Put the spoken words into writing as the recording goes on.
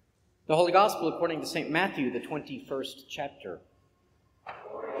The Holy Gospel according to St. Matthew, the 21st chapter.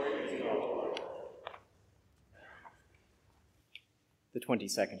 The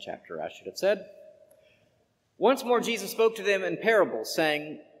 22nd chapter, I should have said. Once more Jesus spoke to them in parables,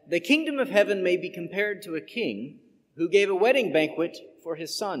 saying, "The kingdom of heaven may be compared to a king who gave a wedding banquet for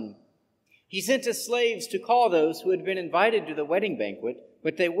his son. He sent his slaves to call those who had been invited to the wedding banquet,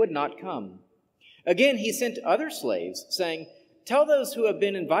 but they would not come. Again he sent other slaves, saying, 'Tell those who have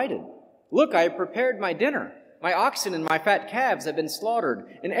been invited, look, I have prepared my dinner. My oxen and my fat calves have been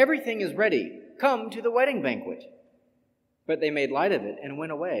slaughtered, and everything is ready. Come to the wedding banquet.' But they made light of it and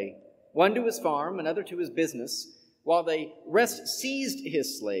went away, one to his farm, another to his business, while the rest seized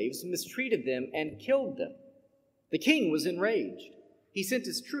his slaves, mistreated them, and killed them. The king was enraged. He sent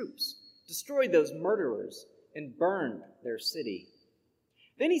his troops, destroyed those murderers, and burned their city.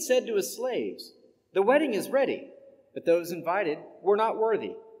 Then he said to his slaves, 'The wedding is ready, but those invited were not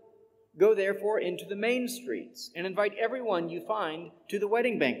worthy. Go therefore into the main streets and invite everyone you find to the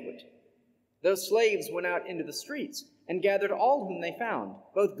wedding banquet.' Those slaves went out into the streets and gathered all whom they found,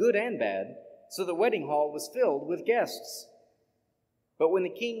 both good and bad, so the wedding hall was filled with guests. But when the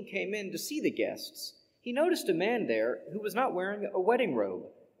king came in to see the guests, he noticed a man there who was not wearing a wedding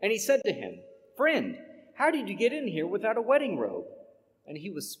robe. And he said to him, 'Friend, how did you get in here without a wedding robe?' And he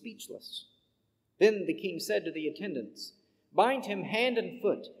was speechless. Then the king said to the attendants, 'Bind him hand and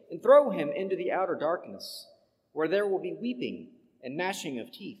foot, and throw him into the outer darkness, where there will be weeping and gnashing of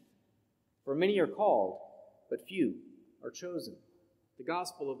teeth. For many are called, but few are chosen.'" The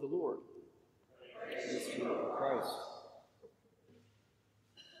Gospel of the Lord. Praise to you, Christ.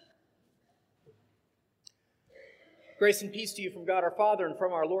 Grace and peace to you from God our Father and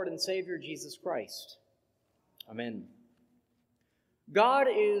from our Lord and Savior Jesus Christ. Amen. God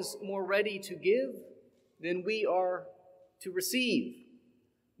is more ready to give than we are to receive.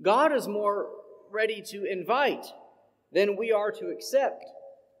 God is more ready to invite than we are to accept.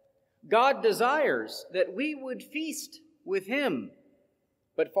 God desires that we would feast with Him,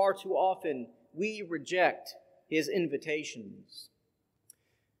 but far too often we reject His invitations.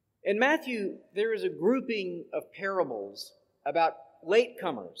 In Matthew, there is a grouping of parables about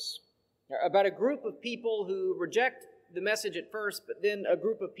latecomers, about a group of people who reject the message at first, but then a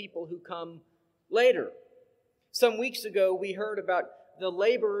group of people who come later. Some weeks ago, we heard about the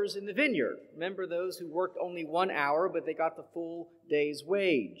laborers in the vineyard. Remember those who worked only 1 hour, but they got the full day's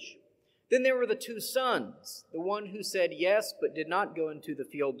wage. Then there were the two sons, the one who said yes, but did not go into the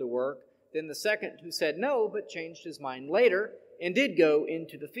field to work. Then the second who said no, but changed his mind later and did go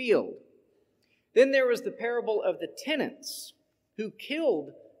into the field. Then there was the parable of the tenants who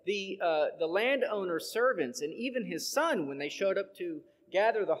killed the landowner's servants and even his son when they showed up to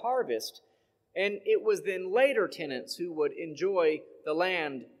gather the harvest. And it was then later tenants who would enjoy the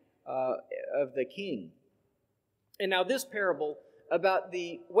land of the king. And now this parable about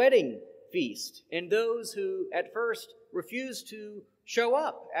the wedding feast and those who at first refused to show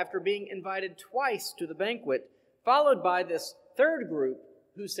up after being invited twice to the banquet, followed by this third group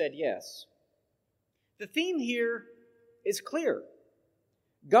who said yes. The theme here is clear.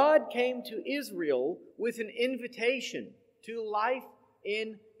 God came to Israel with an invitation to life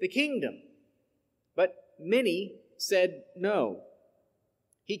in the kingdom, but many said no.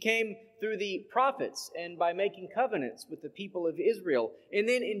 He came through the prophets and by making covenants with the people of Israel, and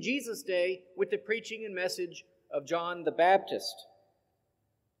then in Jesus' day with the preaching and message of John the Baptist.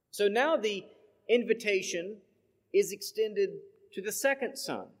 So now the invitation is extended to the second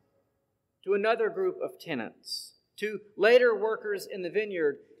son, to another group of tenants, to later workers in the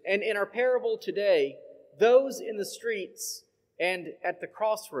vineyard, and in our parable today, those in the streets and at the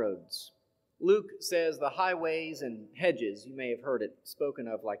crossroads. Luke says the highways and hedges. You may have heard it spoken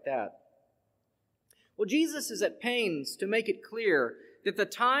of like that. Well, Jesus is at pains to make it clear that the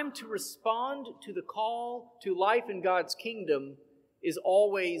time to respond to the call to life in God's kingdom is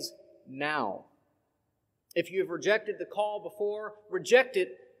always now. If you have rejected the call before, reject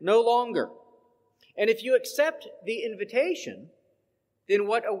it no longer. And if you accept the invitation, then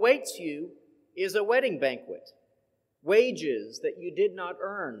what awaits you is a wedding banquet, wages that you did not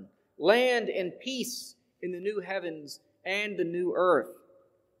earn, land and peace in the new heavens and the new earth.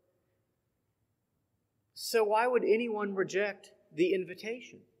 So why would anyone reject the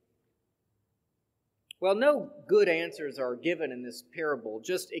invitation? Well, no good answers are given in this parable,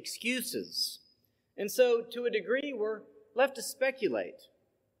 just excuses. And so, to a degree, we're left to speculate.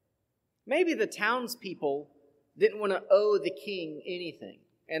 Maybe the townspeople didn't want to owe the king anything,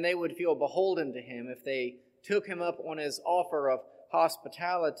 and they would feel beholden to him if they took him up on his offer of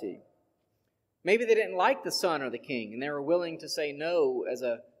hospitality. Maybe they didn't like the son or the king, and they were willing to say no as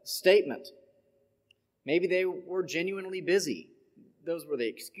a statement. Maybe they were genuinely busy. Those were the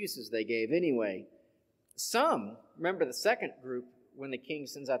excuses they gave anyway. Some, remember the second group, when the king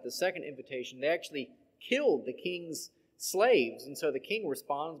sends out the second invitation, they actually killed the king's slaves, and so the king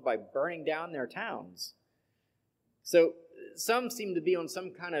responds by burning down their towns. So some seem to be on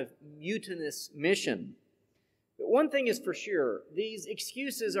some kind of mutinous mission. But one thing is for sure, these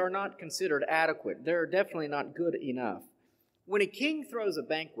excuses are not considered adequate. They're definitely not good enough. When a king throws a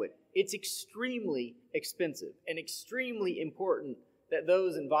banquet, it's extremely expensive and extremely important that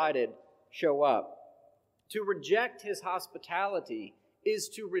those invited show up. To reject his hospitality is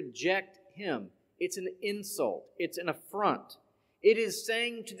to reject him. It's an insult. It's an affront. It is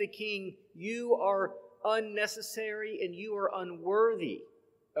saying to the king, you are unnecessary and you are unworthy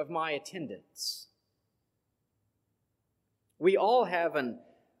of my attendance. We all have an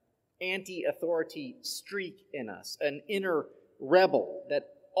anti-authority streak in us, an inner rebel that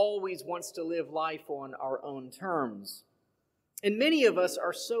always wants to live life on our own terms. And many of us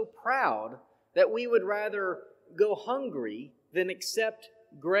are so proud that we would rather go hungry than accept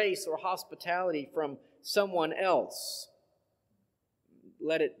grace or hospitality from someone else.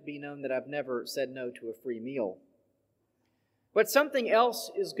 Let it be known that I've never said no to a free meal. But something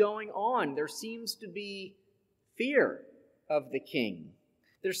else is going on. There seems to be fear of the king.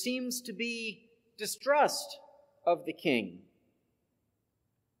 There seems to be distrust of the king.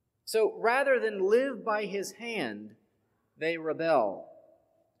 So rather than live by his hand, they rebel.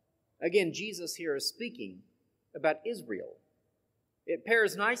 Again, Jesus here is speaking about Israel. It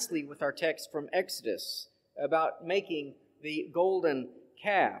pairs nicely with our text from Exodus about making the golden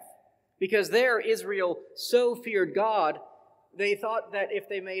calf. Because there Israel so feared God, they thought that if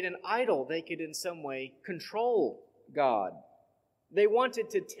they made an idol, they could in some way control God. They wanted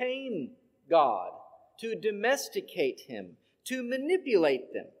to tame God, to domesticate him, to manipulate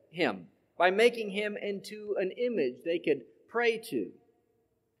him by making him into an image they could pray to.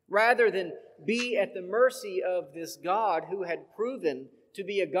 Rather than be at the mercy of this God who had proven to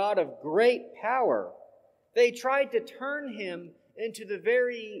be a God of great power, they tried to turn him into the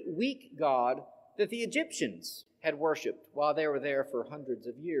very weak God that the Egyptians had worshipped while they were there for hundreds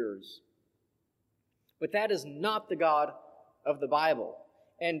of years. But that is not the God of the Bible,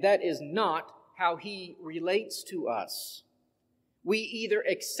 and that is not how he relates to us. We either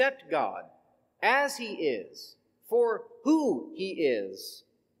accept God as he is, for who he is,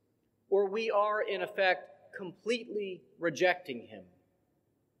 or we are, in effect, completely rejecting him.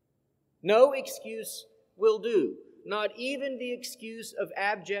 No excuse will do, not even the excuse of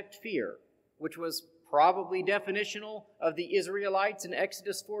abject fear, which was probably definitional of the Israelites in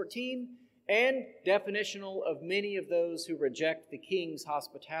Exodus 14, and definitional of many of those who reject the king's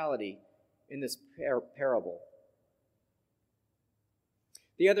hospitality in this parable.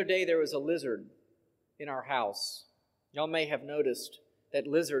 The other day there was a lizard in our house. Y'all may have noticed that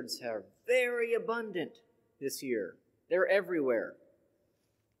lizards are very abundant this year. They're everywhere.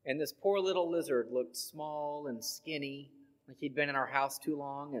 And this poor little lizard looked small and skinny, like he'd been in our house too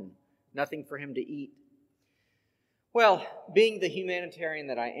long and nothing for him to eat. Well, being the humanitarian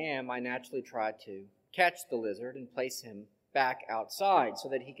that I am, I naturally tried to catch the lizard and place him back outside so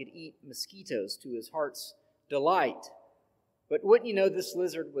that he could eat mosquitoes to his heart's delight. But wouldn't you know, this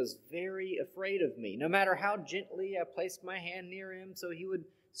lizard was very afraid of me. No matter how gently I placed my hand near him so he would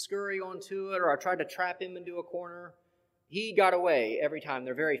scurry onto it, or I tried to trap him into a corner, he got away every time.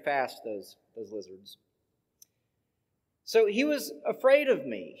 They're very fast, those lizards. So he was afraid of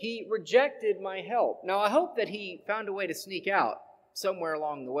me. He rejected my help. Now, I hope that he found a way to sneak out somewhere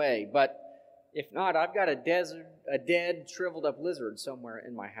along the way, but if not, I've got a dead, shriveled up lizard somewhere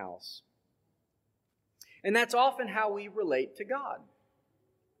in my house. And that's often how we relate to God.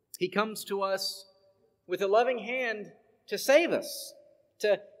 He comes to us with a loving hand to save us,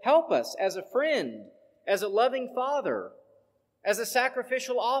 to help us as a friend, as a loving father, as a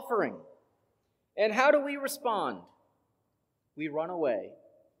sacrificial offering. And how do we respond? We run away,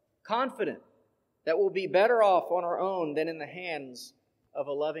 confident that we'll be better off on our own than in the hands of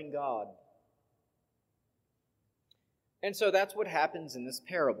a loving God. And so that's what happens in this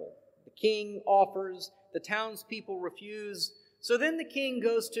parable. The king offers, the townspeople refuse. So then the king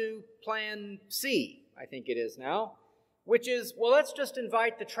goes to plan C, I think it is now, which is, well, let's just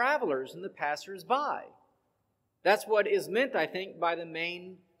invite the travelers and the passers-by. That's what is meant, I think, by the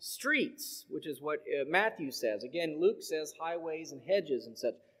main streets, which is what Matthew says. Again, Luke says highways and hedges and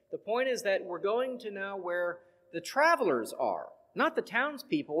such. The point is that we're going to now where the travelers are, not the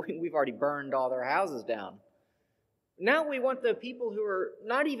townspeople. We've already burned all their houses down. Now we want the people who are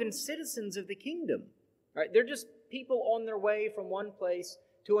not even citizens of the kingdom. Right? They're just people on their way from one place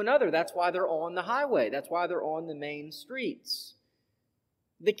to another. That's why they're on the highway. That's why they're on the main streets.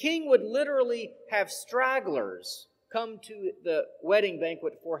 The king would literally have stragglers come to the wedding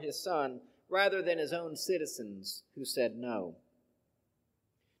banquet for his son rather than his own citizens who said no.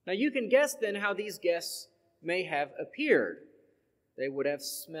 Now you can guess then how these guests may have appeared. They would have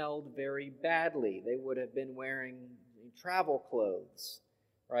smelled very badly. They would have been wearing travel clothes,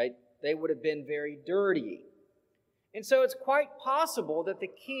 right? They would have been very dirty. And so it's quite possible that the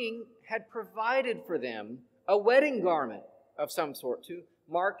king had provided for them a wedding garment of some sort to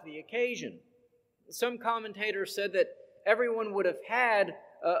mark the occasion. Some commentators said that everyone would have had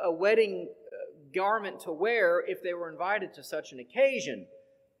a wedding garment to wear if they were invited to such an occasion.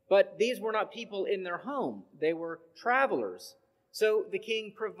 But these were not people in their home. They were travelers. So the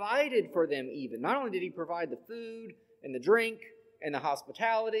king provided for them even. Not only did he provide the food and the drink and the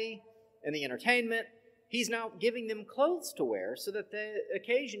hospitality and the entertainment, he's now giving them clothes to wear so that the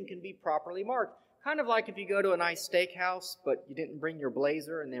occasion can be properly marked. Kind of like if you go to a nice steakhouse, but you didn't bring your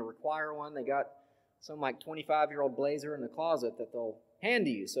blazer and they require one. They got some like 25-year-old blazer in the closet that they'll hand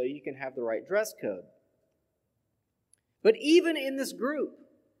to you so you can have the right dress code. But even in this group,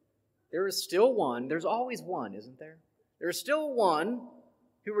 there is still one. There's always one, isn't there? There's still one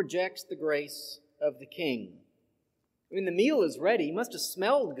who rejects the grace of the king. I mean, the meal is ready. It must have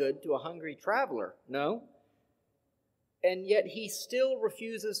smelled good to a hungry traveler. No? And yet he still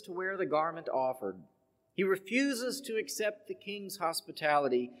refuses to wear the garment offered. He refuses to accept the king's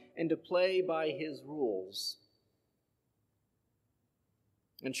hospitality and to play by his rules.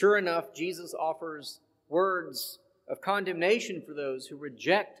 And sure enough, Jesus offers words of condemnation for those who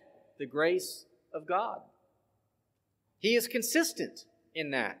reject the grace of God. He is consistent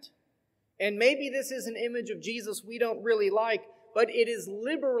in that. And maybe this is an image of Jesus we don't really like, but it is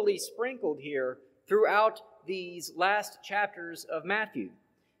liberally sprinkled here throughout these last chapters of Matthew.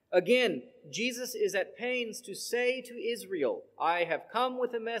 Again, Jesus is at pains to say to Israel, I have come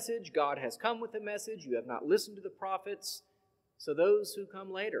with a message, God has come with a message, you have not listened to the prophets, so those who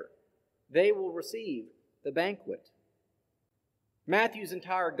come later, they will receive the banquet. Matthew's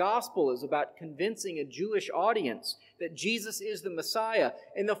entire gospel is about convincing a Jewish audience that Jesus is the Messiah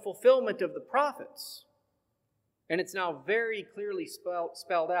and the fulfillment of the prophets. And it's now very clearly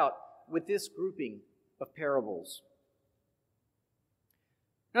spelled out with this grouping of parables.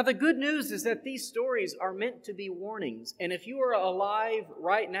 Now, the good news is that these stories are meant to be warnings. And if you are alive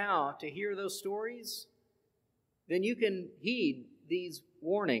right now to hear those stories, then you can heed these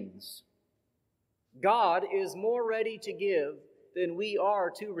warnings. God is more ready to give than we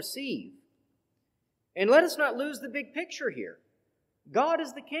are to receive. And let us not lose the big picture here. God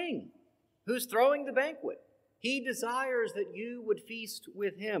is the king who's throwing the banquet. He desires that you would feast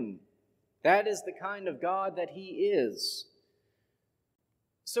with him. That is the kind of God that he is.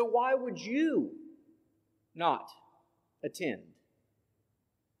 So why would you not attend?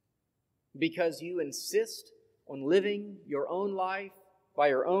 Because you insist on living your own life by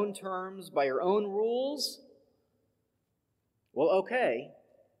your own terms, by your own rules? Well, okay,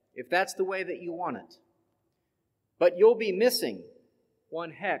 if that's the way that you want it. But you'll be missing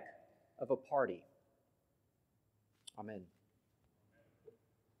one heck of a party. Amen.